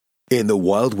In the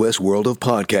Wild West world of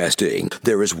podcasting,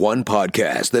 there is one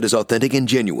podcast that is authentic and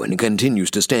genuine and continues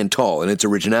to stand tall in its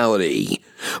originality.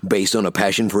 Based on a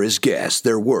passion for his guests,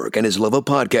 their work, and his love of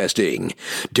podcasting,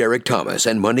 Derek Thomas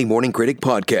and Monday Morning Critic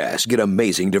Podcast get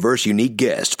amazing, diverse, unique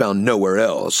guests found nowhere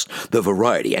else. The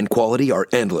variety and quality are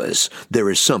endless. There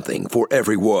is something for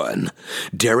everyone.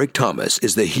 Derek Thomas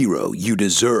is the hero you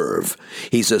deserve.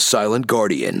 He's a silent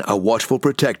guardian, a watchful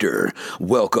protector.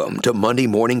 Welcome to Monday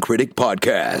Morning Critic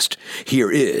Podcast. Here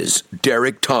is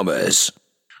Derek Thomas.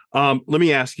 Let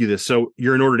me ask you this. So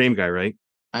you're a Notre Dame guy, right?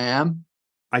 I am.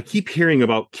 I keep hearing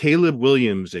about Caleb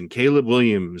Williams, and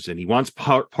he wants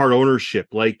part ownership.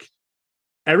 Like,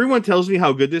 everyone tells me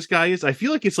how good this guy is. I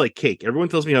feel like it's like cake. Everyone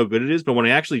tells me how good it is, but when I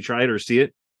actually try it or see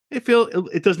it,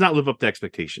 it does not live up to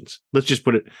expectations. Let's just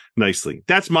put it nicely.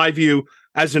 That's my view.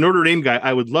 As a Notre Dame guy,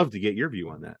 I would love to get your view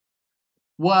on that.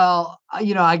 Well,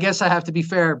 I guess I have to be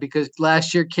fair because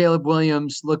last year Caleb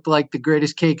Williams looked like the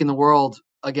greatest cake in the world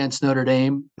against Notre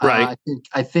Dame. Right.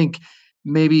 I think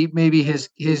maybe his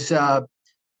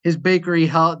bakery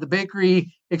helped. The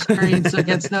bakery experience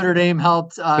against Notre Dame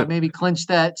helped maybe clinch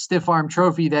that stiff arm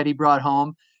trophy that he brought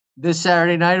home. This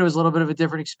Saturday night it was a little bit of a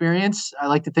different experience. I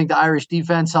like to think the Irish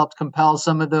defense helped compel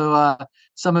some of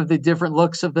the different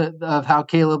looks of how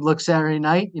Caleb looked Saturday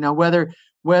night.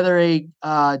 Whether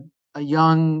a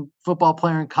young football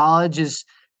player in college is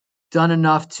done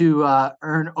enough to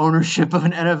earn ownership of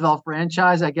an NFL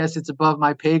franchise, I guess it's above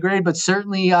my pay grade, but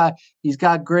certainly he's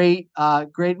got great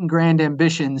and grand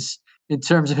ambitions in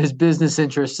terms of his business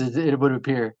interests, it would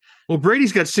appear. Well,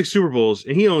 Brady's got 6 Super Bowls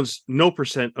and he owns no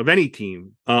percent of any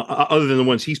team other than the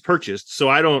ones he's purchased.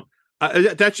 So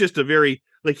that's just a very,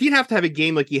 like, he'd have to have a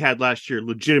game like he had last year,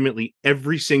 legitimately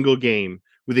every single game,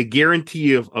 with a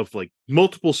guarantee of like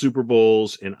multiple Super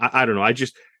Bowls. And I don't know.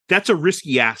 That's a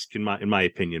risky ask in my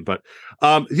opinion. But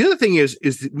the other thing is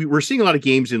that we're seeing a lot of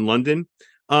games in London.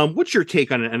 What's your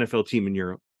take on an NFL team in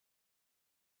Europe?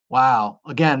 Wow.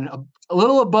 Again, a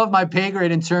little above my pay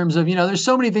grade in terms of, there's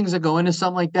so many things that go into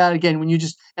something like that. Again,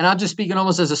 and I'm just speaking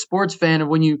almost as a sports fan of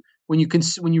when you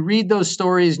read those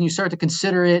stories and you start to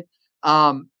consider it,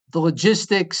 the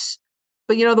logistics,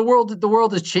 but the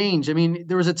world has changed. I mean,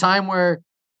 there was a time where,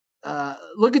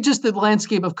 look at just the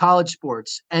landscape of college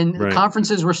sports, and right.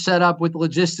 Conferences were set up with the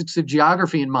logistics of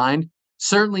geography in mind.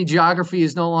 Certainly geography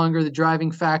is no longer the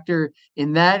driving factor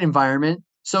in that environment.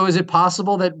 So is it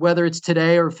possible that whether it's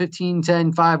today or 15,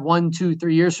 10, 5, 1, 2,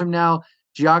 3 years from now,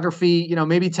 geography,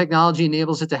 maybe technology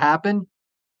enables it to happen?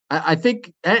 I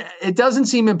think it doesn't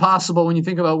seem impossible when you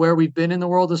think about where we've been in the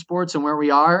world of sports and where we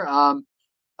are.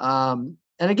 And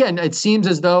again, it seems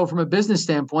as though from a business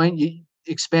standpoint,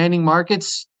 expanding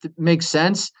markets makes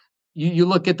sense. You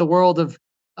look at the world of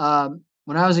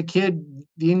when I was a kid,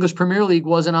 the English Premier League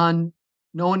wasn't on.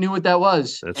 No one knew what that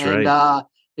was. That's right.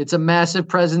 It's a massive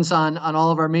presence on all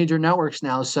of our major networks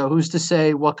now. So who's to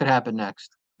say what could happen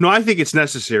next? No, I think it's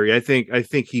necessary. I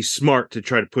think he's smart to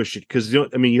try to push it because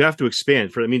you have to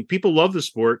expand. People love the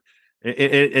sport,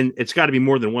 and it's got to be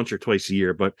more than once or twice a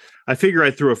year. But I figure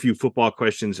I'd throw a few football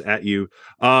questions at you.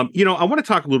 I want to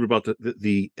talk a little bit about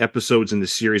the episodes in the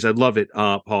series. I love it,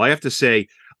 Paul. I have to say,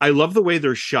 I love the way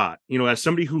they're shot. As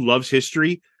somebody who loves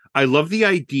history, I love the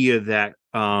idea that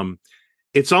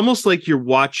it's almost like you're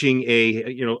watching a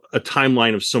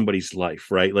timeline of somebody's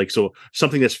life, right? Like, so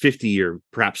something that's 50 or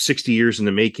perhaps 60 years in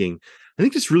the making. I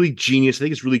think it's really genius. I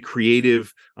think it's really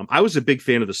creative. I was a big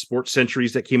fan of the Sports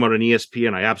Centuries that came out on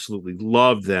ESPN. I absolutely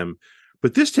loved them.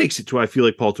 But this takes it to, I feel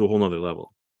like, Paul, to a whole nother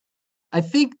level. I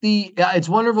think it's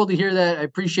wonderful to hear that. I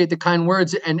appreciate the kind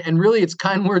words. And really, it's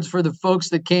kind words for the folks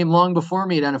that came long before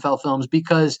me at NFL Films,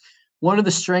 because one of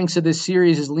the strengths of this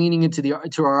series is leaning into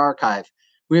our archive.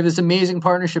 We have this amazing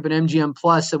partnership at MGM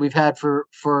Plus that we've had for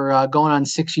going on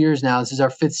 6 years now. This is our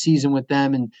 5th season with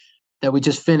them, and that we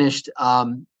just finished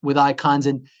with Icons.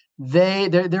 And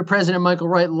their president, Michael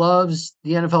Wright, loves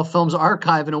the NFL Films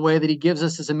archive in a way that he gives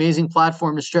us this amazing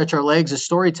platform to stretch our legs as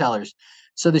storytellers.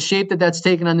 So the shape that's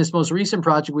taken on this most recent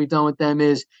project we've done with them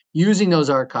is using those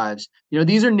archives.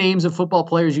 These are names of football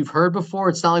players you've heard before.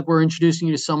 It's not like we're introducing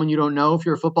you to someone you don't know if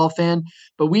you're a football fan,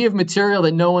 but we have material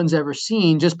that no one's ever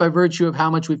seen just by virtue of how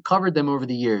much we've covered them over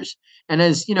the years. And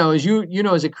as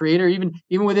as a creator, even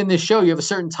within this show, you have a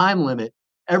certain time limit.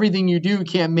 Everything you do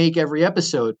can't make every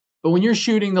episode. But when you're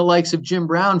shooting the likes of Jim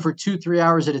Brown for 2-3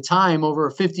 hours at a time over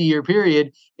a 50-year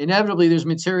period, inevitably there's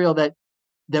material that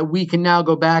we can now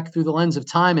go back through the lens of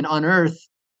time and unearth.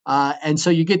 And so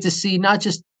you get to see not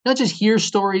just hear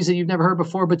stories that you've never heard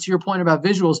before, but to your point about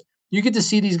visuals, you get to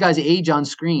see these guys age on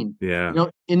screen. Yeah.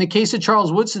 In the case of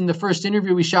Charles Woodson, the first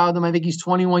interview we shot with him, I think he's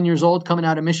 21 years old coming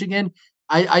out of Michigan.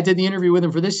 I did the interview with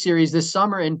him for this series this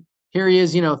summer, and here he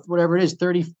is, whatever it is,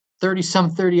 30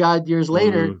 odd years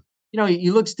later,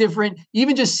 he looks different.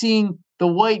 Even just seeing the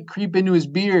white creep into his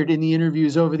beard in the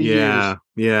interviews over the years,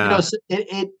 so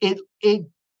it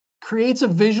creates a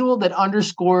visual that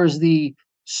underscores the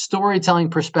storytelling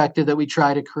perspective that we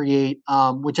try to create,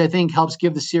 which I think helps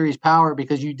give the series power,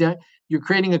 because you're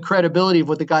creating a credibility of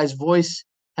what the guy's voice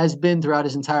has been throughout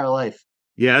his entire life.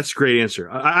 Yeah, that's a great answer.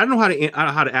 I don't know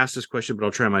how to ask this question, but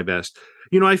I'll try my best.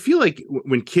 I feel like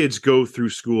when kids go through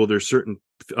school, there's certain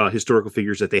historical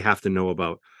figures that they have to know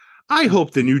about. I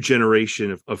hope the new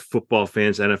generation of football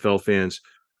fans, NFL fans,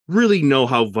 really know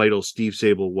how vital Steve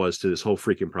Sabol was to this whole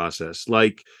freaking process.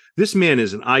 Like, this man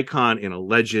is an icon and a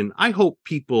legend. I hope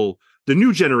people, the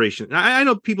new generation, I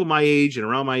know people my age and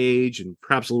around my age and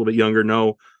perhaps a little bit younger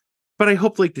know, but I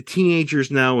hope like the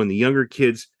teenagers now and the younger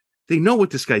kids, they know what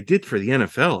this guy did for the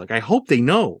NFL. Like, I hope they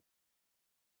know.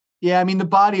 Yeah, I mean, the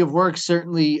body of work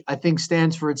certainly, I think,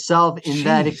 stands for itself in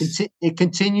that it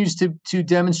continues to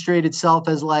demonstrate itself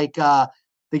as like the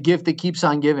gift that keeps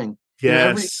on giving.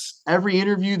 Yes. Every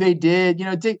interview they did,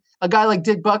 a guy like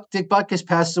Dick Butkus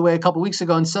passed away a couple weeks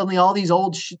ago, and suddenly all these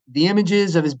the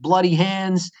images of his bloody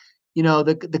hands,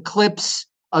 the clips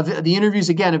of the interviews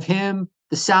again of him,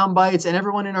 the sound bites, and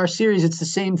everyone in our series, it's the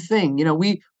same thing.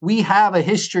 We have a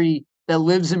history that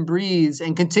lives and breathes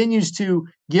and continues to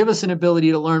give us an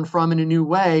ability to learn from in a new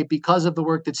way because of the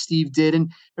work that Steve did.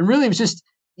 And really, it was just,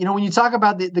 when you talk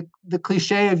about the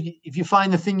cliche of if you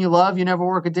find the thing you love, you never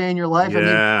work a day in your life. Yeah. I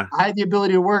mean, I had the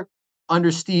ability to work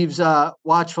under Steve's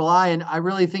watchful eye, and I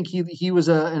really think he was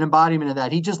an embodiment of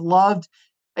that. He just loved,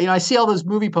 I see all those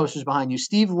movie posters behind you.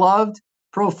 Steve loved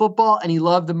pro football and he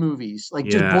loved the movies.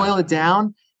 Just boil it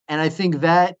down. And I think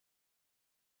that,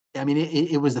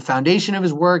 it was the foundation of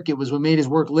his work. It was what made his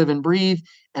work live and breathe.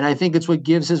 And I think it's what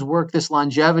gives his work this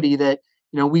longevity that,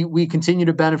 we continue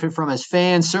to benefit from as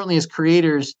fans, certainly as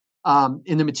creators,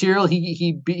 in the material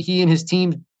he and his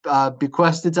team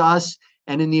bequested to us,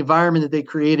 and in the environment that they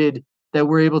created, that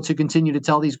we're able to continue to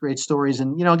tell these great stories.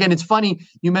 And, again, it's funny,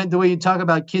 you meant the way you talk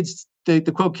about kids, the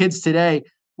quote kids today.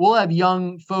 We'll have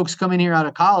young folks come in here out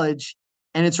of college,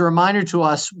 and it's a reminder to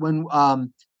us when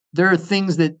there are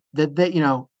things that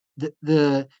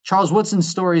the Charles Woodson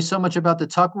story is so much about the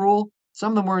Tuck rule.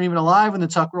 Some of them weren't even alive when the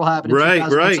Tuck rule happened.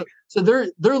 Right. So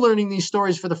they're learning these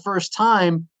stories for the first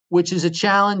time, which is a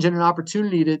challenge and an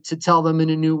opportunity to tell them in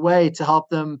a new way, to help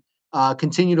them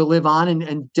continue to live on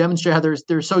and demonstrate how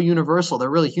they're so universal. They're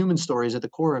really human stories at the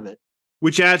core of it.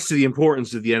 Which adds to the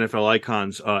importance of the NFL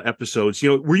Icons episodes.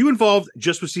 Were you involved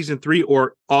just with season 3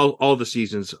 or all the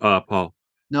seasons, Paul?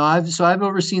 No, I've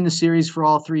overseen the series for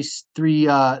all three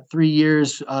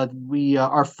years.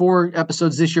 Our 4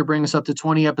 episodes this year bring us up to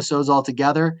 20 episodes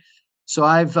altogether. So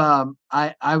I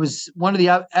was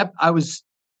I was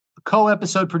a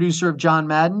co-episode producer of John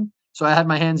Madden. So I had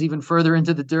my hands even further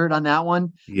into the dirt on that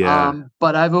one. Yeah.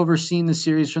 But I've overseen the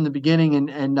series from the beginning,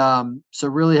 and so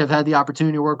really have had the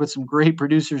opportunity to work with some great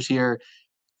producers here.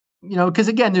 Because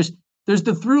again, there's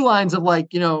the through lines of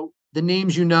the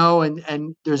names,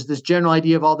 and there's this general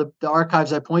idea of all the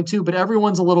archives I point to, but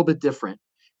everyone's a little bit different.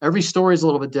 Every story is a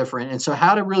little bit different. And so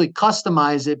how to really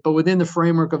customize it, but within the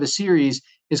framework of a series,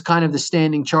 is kind of the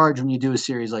standing charge when you do a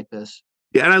series like this.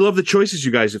 Yeah, and I love the choices,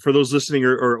 you guys. For those listening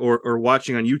or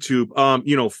watching on YouTube,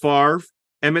 Favre,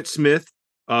 Emmitt Smith,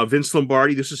 Vince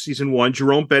Lombardi, this is season 1,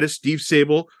 Jerome Bettis, Steve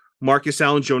Sabol, Marcus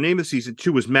Allen, Joe Namath. Season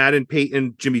 2 was Madden,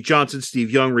 Peyton, Jimmy Johnson,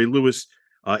 Steve Young, Ray Lewis,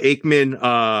 Aikman,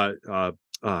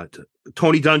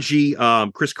 Tony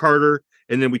Dungy, Chris Carter,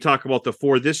 and then we talk about the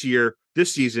 4 this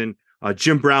season,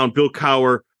 Jim Brown, Bill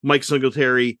Cowher, Mike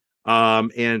Singletary,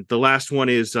 and the last one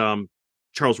is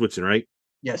Charles Woodson, right?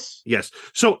 Yes.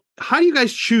 So how do you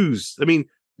guys choose? I mean,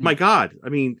 my God,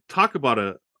 talk about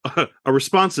a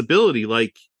responsibility.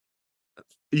 Like,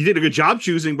 you did a good job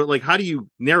choosing, but how do you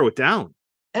narrow it down?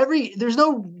 There's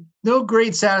no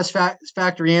great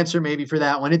satisfactory answer maybe for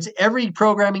that one. It's every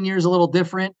programming year is a little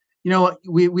different.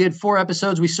 We had 4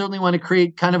 episodes. We certainly want to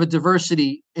create kind of a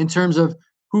diversity in terms of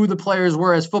who the players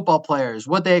were as football players,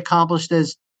 what they accomplished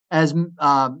as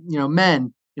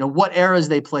men, what eras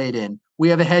they played in. We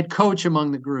have a head coach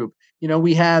among the group.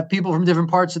 We have people from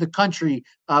different parts of the country.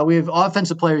 We have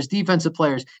offensive players, defensive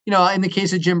players. In the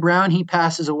case of Jim Brown, he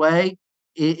passes away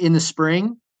in the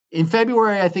spring. In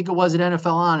February, I think it was at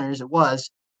NFL Honors. It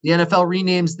was. The NFL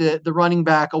renames the running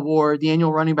back award, the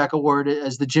annual running back award,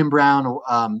 as the Jim Brown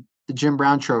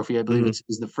Trophy. I believe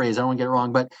is the phrase. I don't want to get it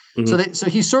wrong, but so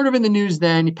he's sort of in the news.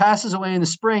 Then he passes away in the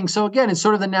spring. So again, it's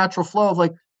sort of the natural flow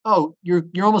of you're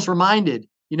almost reminded.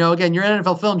 Again, you're in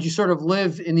NFL Films. You sort of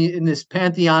live in this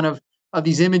pantheon of of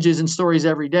these images and stories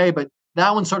every day, but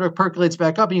that one sort of percolates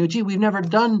back up and you go, gee, we've never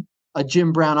done a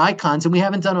Jim Brown icons and we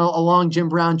haven't done a long Jim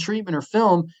Brown treatment or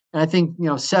film. And I think,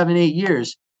 7, 8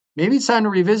 years, maybe it's time to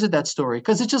revisit that story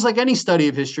because it's just like any study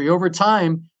of history over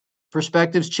time,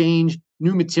 perspectives change,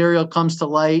 new material comes to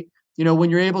light. When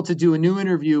you're able to do a new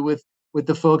interview with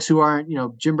the folks who aren't,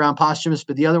 Jim Brown posthumous,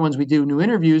 but the other ones we do new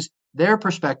interviews, their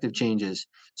perspective changes.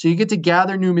 So you get to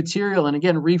gather new material and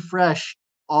again, refresh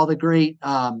all the great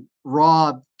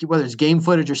raw, whether it's game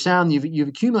footage or sound you've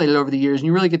accumulated over the years, and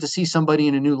you really get to see somebody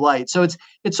in a new light. So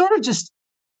it's sort of just,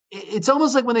 it's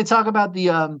almost like when they talk about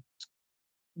the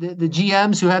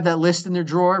GMs who have that list in their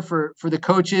drawer for the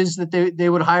coaches that they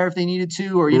would hire if they needed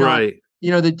to, or right.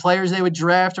 The players they would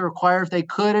draft or acquire if they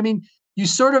could. I mean, you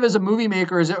sort of as a movie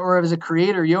maker or as a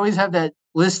creator, you always have that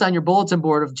list on your bulletin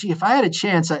board of, gee, if I had a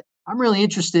chance, I'm really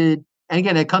interested. And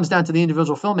again, it comes down to the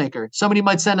individual filmmaker. Somebody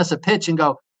might send us a pitch and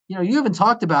go, you haven't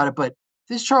talked about it, but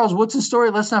this Charles Woodson story,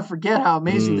 let's not forget how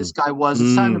amazing this guy was.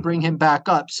 It's time to bring him back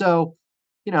up. So,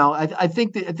 I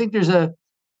think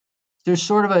there's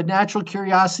sort of a natural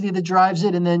curiosity that drives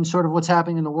it. And then sort of what's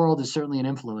happening in the world is certainly an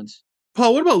influence.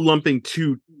 Paul, what about lumping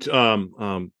two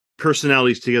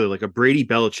personalities together? Like a Brady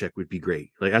Belichick would be great.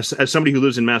 Like as somebody who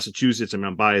lives in Massachusetts,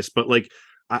 I'm biased, but like,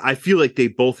 I feel like they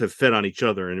both have fed on each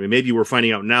other. And maybe we're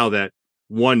finding out now that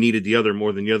one needed the other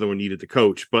more than the other one needed the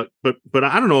coach. But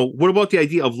I don't know. What about the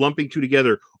idea of lumping two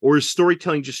together, or is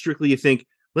storytelling just strictly, you think,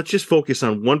 let's just focus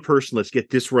on one person. Let's get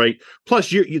this right. Plus,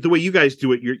 the way you guys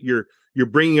do it, you're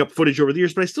bringing up footage over the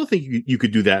years, but I still think you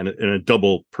could do that in a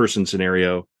double person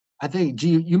scenario. I think,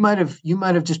 you might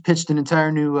have just pitched an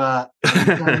entire new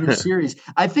series.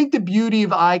 I think the beauty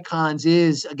of icons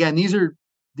is, again, these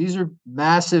are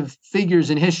massive figures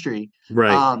in history,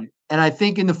 right? And I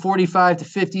think in the 45 to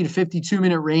 50 to 52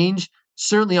 minute range,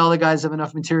 certainly all the guys have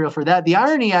enough material for that. The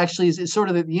irony actually is sort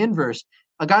of the inverse.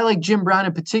 A guy like Jim Brown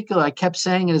in particular, I kept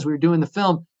saying it as we were doing the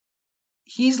film,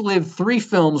 he's lived 3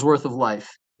 films worth of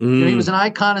life. He was an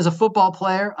icon as a football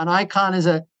player, an icon as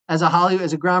a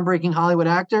groundbreaking Hollywood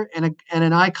actor, and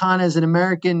an icon as an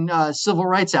American civil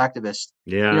rights activist.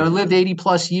 Yeah, lived 80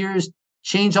 plus years,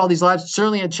 changed all these lives.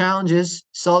 Certainly had challenges,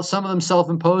 some of them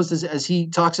self-imposed, as he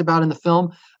talks about in the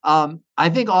film. I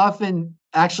think often,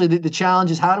 actually, the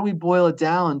challenge is how do we boil it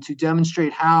down to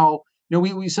demonstrate how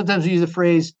we sometimes use the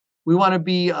phrase we want to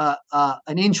be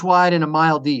an inch wide and a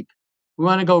mile deep. We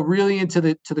want to go really into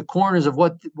the corners of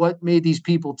what made these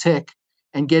people tick,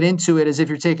 and get into it as if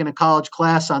you're taking a college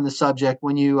class on the subject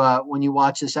when you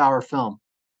watch this hour film.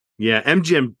 Yeah,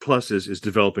 MGM Plus is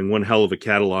developing one hell of a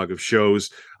catalog of shows.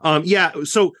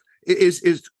 So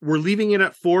is we're leaving it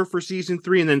at 4 for season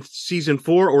 3 and then season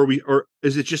 4, or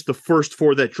is it just the first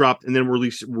 4 that dropped and then we're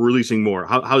releasing more?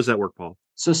 How does that work, Paul?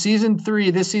 So season 3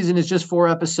 this season is just 4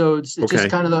 episodes. It's just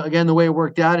kind of the way it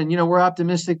worked out, and we're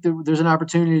optimistic that there's an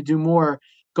opportunity to do more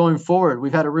going forward.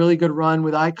 We've had a really good run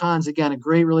with icons. Again, a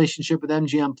great relationship with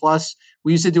MGM Plus.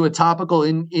 We used to do a topical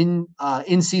in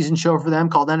season show for them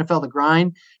called NFL The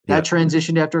Grind. That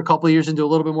transitioned after a couple of years into a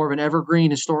little bit more of an evergreen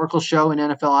historical show in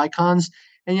NFL Icons.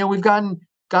 And we've gotten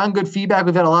good feedback.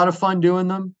 We've had a lot of fun doing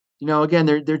them. Again,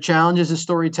 they're challenges as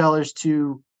storytellers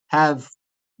to have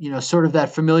sort of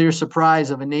that familiar surprise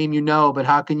of a name but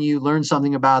how can you learn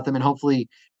something about them and hopefully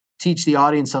teach the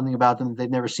audience something about them that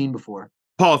they've never seen before.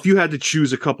 Paul, if you had to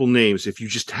choose a couple names, if you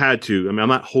just had to, I'm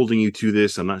not holding you to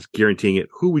this, I'm not guaranteeing it.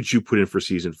 Who would you put in for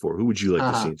season 4? Who would you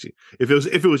like to see? If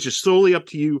it was just solely up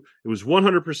to you, it was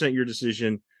 100% your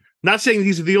decision. Not saying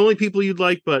these are the only people you'd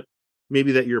like, but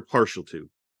maybe that you're partial to.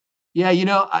 Yeah,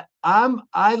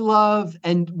 I love,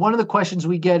 and one of the questions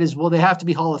we get is, well, they have to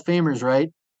be Hall of Famers,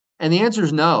 right? And the answer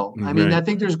is no. I mean, I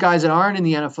think there's guys that aren't in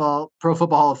the NFL Pro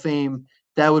Football Hall of Fame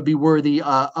that would be worthy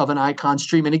of an icon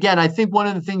stream. And again, I think one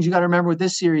of the things you got to remember with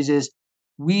this series is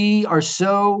we are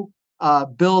so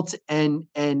built and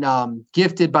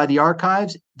gifted by the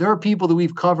archives. There are people that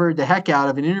we've covered the heck out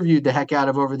of and interviewed the heck out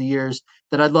of over the years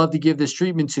that I'd love to give this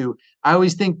treatment to. I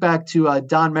always think back to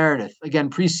Don Meredith. Again,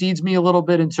 precedes me a little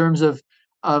bit in terms of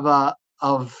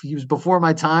he was before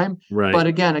my time. Right. But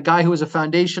again, a guy who was a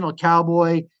foundational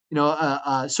cowboy,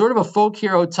 sort of a folk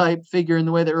hero type figure in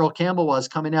the way that Earl Campbell was,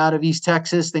 coming out of East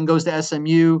Texas, then goes to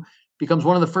SMU, becomes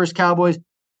one of the first Cowboys,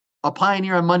 a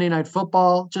pioneer on Monday Night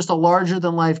Football, just a larger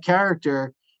than life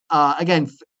character. Again,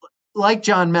 like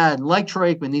John Madden, like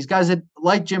Troy Aikman, these guys that,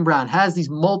 like Jim Brown, has these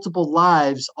multiple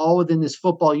lives all within this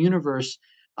football universe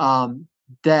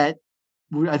that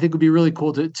I think would be really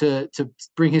cool to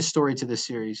bring his story to this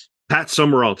series. Pat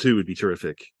Summerall too would be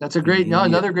terrific. That's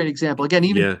another great example.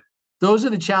 Again, those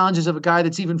are the challenges of a guy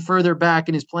that's even further back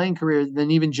in his playing career than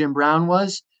even Jim Brown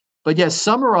was. But yes,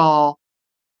 Summerall,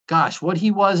 gosh, what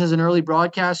he was as an early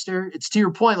broadcaster. It's to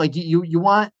your point, like you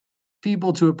want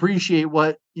people to appreciate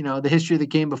what, the history of the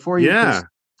game before you. Yeah.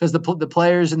 Because the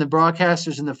players and the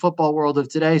broadcasters in the football world of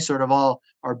today sort of all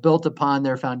are built upon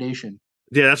their foundation.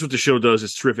 Yeah, that's what the show does.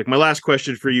 It's terrific. My last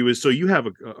question for you is, so you have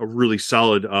a really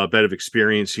solid bed of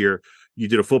experience here. You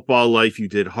did a football life. You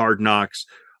did Hard Knocks.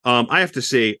 I have to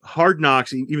say, Hard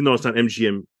Knocks, even though it's not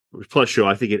MGM Plus show,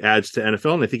 I think it adds to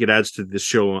NFL, and I think it adds to this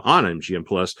show on MGM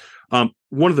Plus.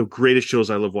 One of the greatest shows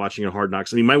I love watching at Hard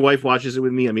Knocks. I mean, my wife watches it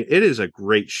with me. I mean, it is a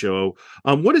great show.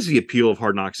 What is the appeal of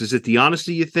Hard Knocks? Is it the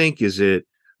honesty, you think? Is it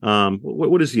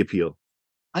what is the appeal?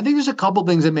 I think there's a couple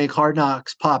things that make Hard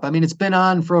Knocks pop. I mean, it's been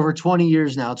on for over 20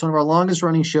 years now. It's one of our longest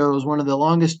running shows, one of the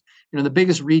longest, the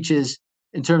biggest reaches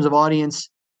in terms of audience.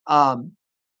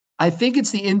 I think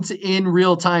it's the in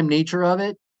real time nature of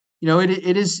it.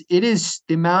 It is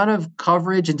the amount of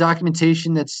coverage and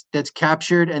documentation that's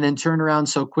captured and then turned around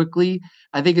so quickly.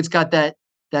 I think it's got that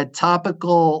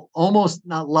topical, almost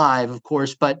not live, of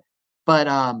course, but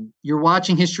you're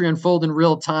watching history unfold in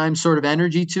real time sort of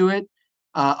energy to it.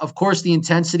 Of course, the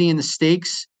intensity and the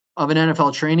stakes of an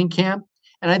NFL training camp.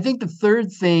 And I think the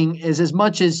third thing is, as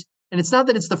much as, and it's not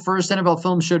that it's the first NFL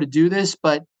film show to do this,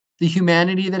 but the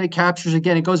humanity that it captures,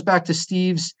 again, it goes back to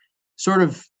Steve's sort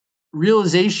of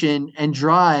realization and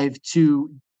drive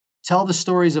to tell the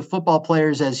stories of football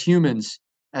players as humans,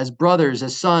 as brothers,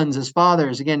 as sons, as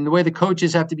fathers. Again, the way the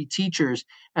coaches have to be teachers.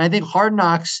 And I think Hard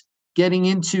Knocks getting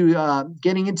into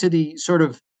the sort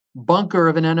of bunker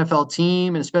of an NFL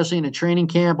team, and especially in a training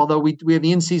camp, although we have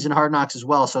the in-season Hard Knocks as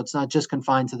well, so it's not just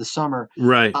confined to the summer.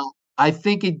 Right. I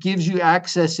think it gives you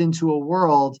access into a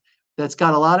world that's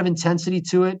got a lot of intensity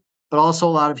to it, but also a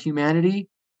lot of humanity.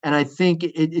 And I think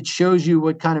it shows you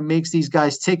what kind of makes these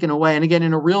guys tick in a way, and again,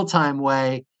 in a real-time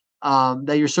way,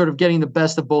 that you're sort of getting the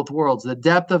best of both worlds, the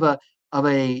depth of a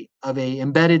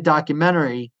embedded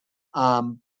documentary,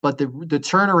 but the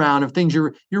turnaround of things.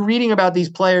 You're reading about these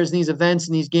players and these events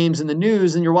and these games in the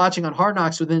news, and you're watching on Hard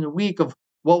Knocks within a week of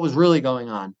what was really going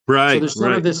on. Right.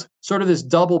 So there's sort of this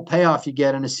double payoff you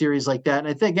get in a series like that. And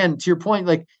I think, again, to your point,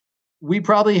 like we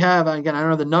probably have, again, I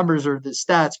don't know the numbers or the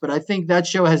stats, but I think that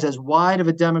show has as wide of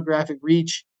a demographic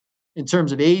reach in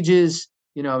terms of ages,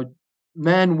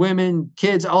 men, women,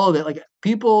 kids, all of it. Like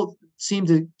people seem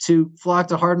to flock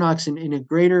to Hard Knocks in a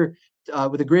greater,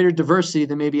 with a greater diversity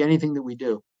than maybe anything that we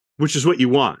do. Which is what you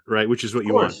want, right? Which is what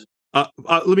you want.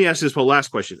 Let me ask this last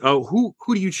question. Who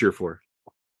do you cheer for?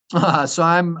 So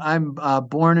I'm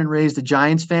born and raised a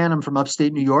Giants fan. I'm from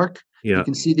upstate New York. Yeah. You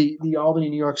can see the Albany,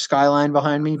 New York skyline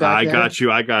behind me back there.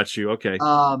 I got you. Okay.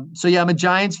 So yeah, I'm a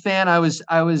Giants fan. I was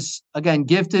again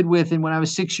gifted with, and when I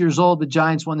was 6 years old, the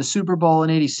Giants won the Super Bowl in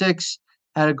 '86.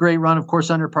 Had a great run, of course,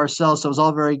 under Parcells, so it was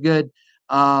all very good.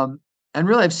 And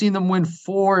really, I've seen them win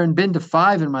 4 and been to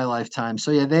 5 in my lifetime.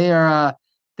 So yeah,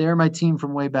 they're my team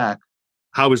from way back.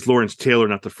 How is Lawrence Taylor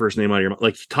not the first name out of your mouth?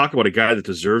 Like, talk about a guy that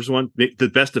deserves one,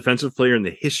 the best defensive player in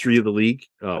the history of the league.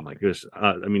 Oh my goodness.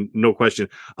 I mean, no question.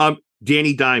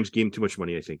 Danny Dimes gave him too much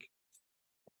money, I think.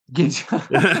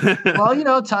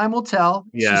 Well, time will tell.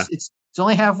 It's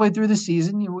only halfway through the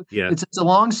season. It's a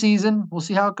long season. We'll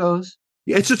see how it goes.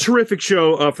 Yeah, it's a terrific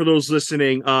show for those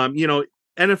listening.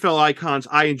 NFL icons,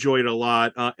 I enjoy it a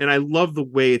lot, and I love the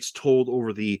way it's told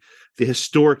over the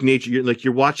historic nature.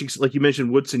 You're watching, like you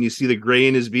mentioned, Woodson. You see the gray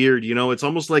in his beard. It's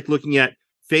almost like looking at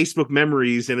Facebook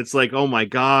memories, and it's like, oh my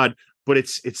God! But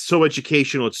it's so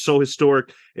educational. It's so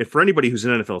historic, and for anybody who's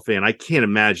an NFL fan, I can't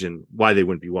imagine why they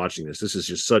wouldn't be watching this. This is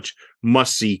just such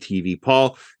must-see TV.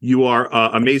 Paul, you are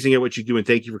amazing at what you do, and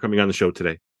thank you for coming on the show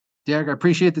today. Derek, I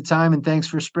appreciate the time, and thanks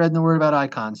for spreading the word about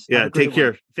icons. Yeah, take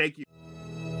care. Thank you.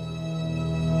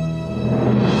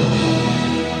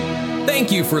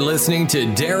 Thank you for listening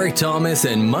to Derek Thomas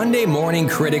and Monday Morning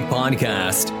Critic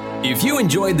Podcast. If you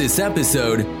enjoyed this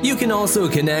episode, you can also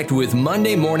connect with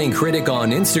Monday Morning Critic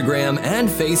on Instagram and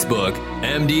Facebook,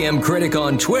 MDM Critic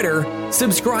on Twitter,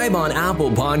 subscribe on Apple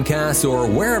Podcasts or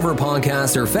wherever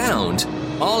podcasts are found.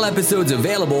 All episodes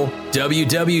available,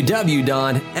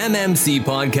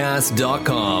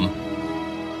 www.mmcpodcast.com.